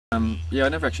Yeah, I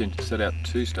never actually set out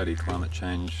to study climate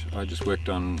change. I just worked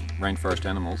on rainforest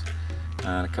animals.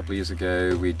 A couple of years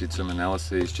ago we did some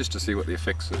analyses just to see what the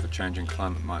effects of a changing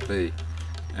climate might be.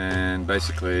 And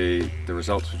basically the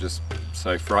results were just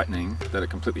so frightening that it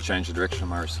completely changed the direction of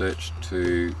my research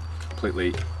to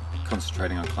completely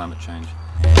concentrating on climate change.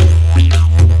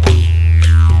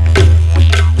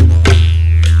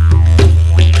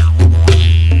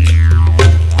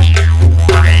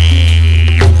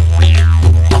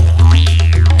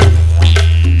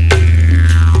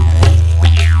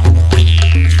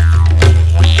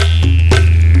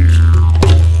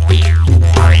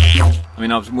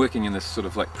 I was working in this sort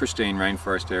of like pristine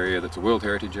rainforest area that's a World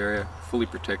Heritage Area, fully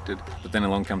protected, but then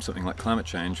along comes something like climate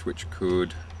change which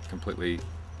could completely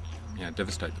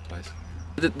devastate the place.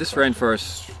 This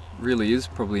rainforest really is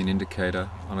probably an indicator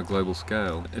on a global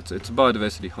scale. It's a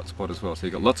biodiversity hotspot as well, so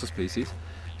you've got lots of species,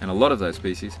 and a lot of those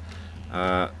species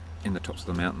are in the tops of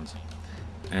the mountains.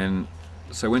 And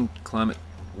so when climate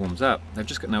warms up, they've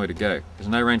just got nowhere to go. There's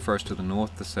no rainforest to the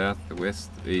north, the south, the west,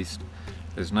 the east.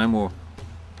 There's no more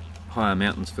higher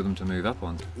mountains for them to move up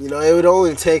on. You know, it would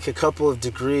only take a couple of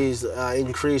degrees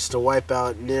increase to wipe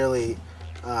out nearly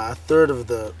a third of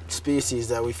the species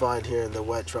that we find here in the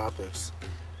wet tropics.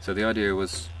 So the idea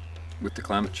was, with the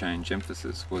climate change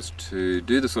emphasis, was to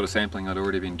do the sort of sampling I'd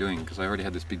already been doing, because I already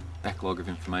had this big backlog of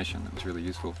information that was really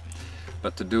useful,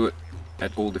 but to do it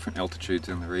at all different altitudes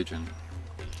in the region.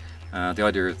 The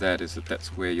idea of that is that that's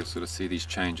where you'll sort of see these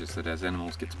changes, that as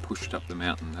animals get pushed up the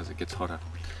mountain as it gets hotter.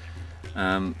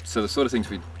 So the sort of things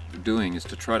we're doing is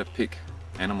to try to pick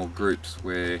animal groups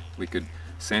where we could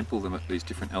sample them at these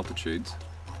different altitudes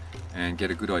and get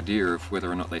a good idea of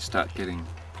whether or not they start getting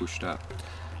pushed up.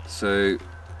 So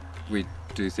we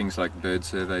do things like bird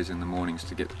surveys in the mornings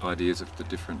to get ideas of the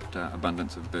different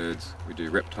abundance of birds. We do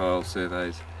reptile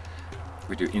surveys.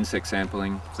 We do insect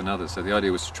sampling, it's another. So the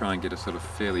idea was to try and get a sort of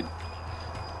fairly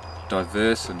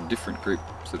diverse and different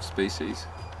groups of species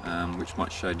which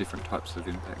might show different types of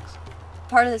impacts.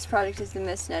 Part of this project is the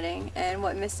mist netting, and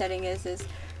what mist netting is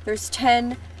there's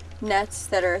 10 nets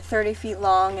that are 30 feet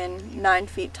long and 9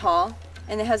 feet tall,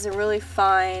 and it has a really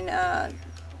fine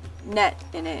net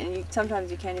in it, and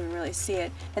sometimes you can't even really see it.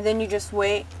 And then you just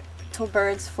wait till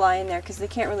birds fly in there, because they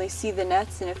can't really see the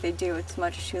nets, and if they do, it's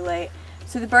much too late.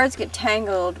 So the birds get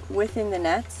tangled within the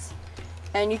nets,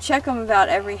 and you check them about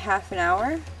every half an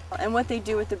hour. And what they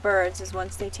do with the birds is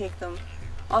once they take them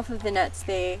off of the nets,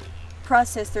 they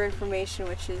process their information,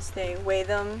 which is they weigh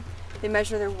them, they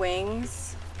measure their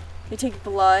wings, they take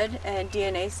blood and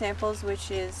DNA samples,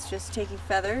 which is just taking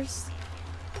feathers,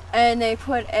 and they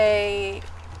put a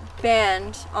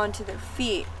band onto their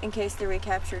feet in case they're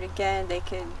recaptured again. They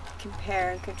can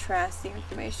compare and contrast the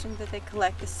information that they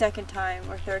collect the second time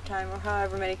or third time or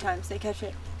however many times they catch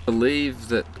it. Believe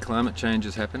that climate change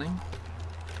is happening,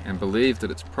 and believe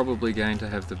that it's probably going to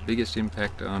have the biggest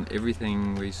impact on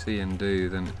everything we see and do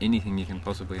than anything you can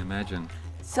possibly imagine.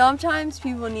 Sometimes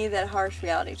people need that harsh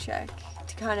reality check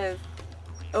to kind of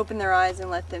open their eyes and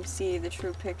let them see the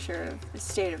true picture of the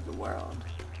state of the world.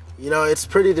 You know, it's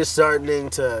pretty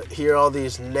disheartening to hear all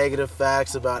these negative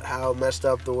facts about how messed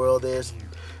up the world is and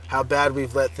how bad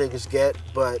we've let things get,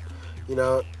 but, you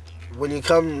know, when you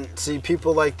come see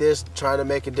people like this trying to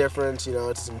make a difference, you know,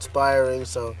 it's inspiring.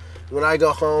 So when I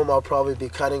go home, I'll probably be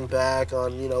cutting back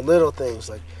on, you know, little things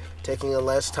like taking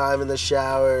less time in the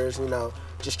showers, you know,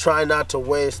 just trying not to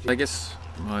waste. I guess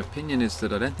my opinion is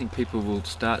that I don't think people will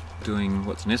start doing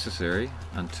what's necessary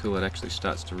until it actually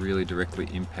starts to really directly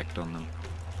impact on them.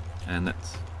 And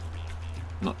that's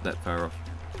not that far off.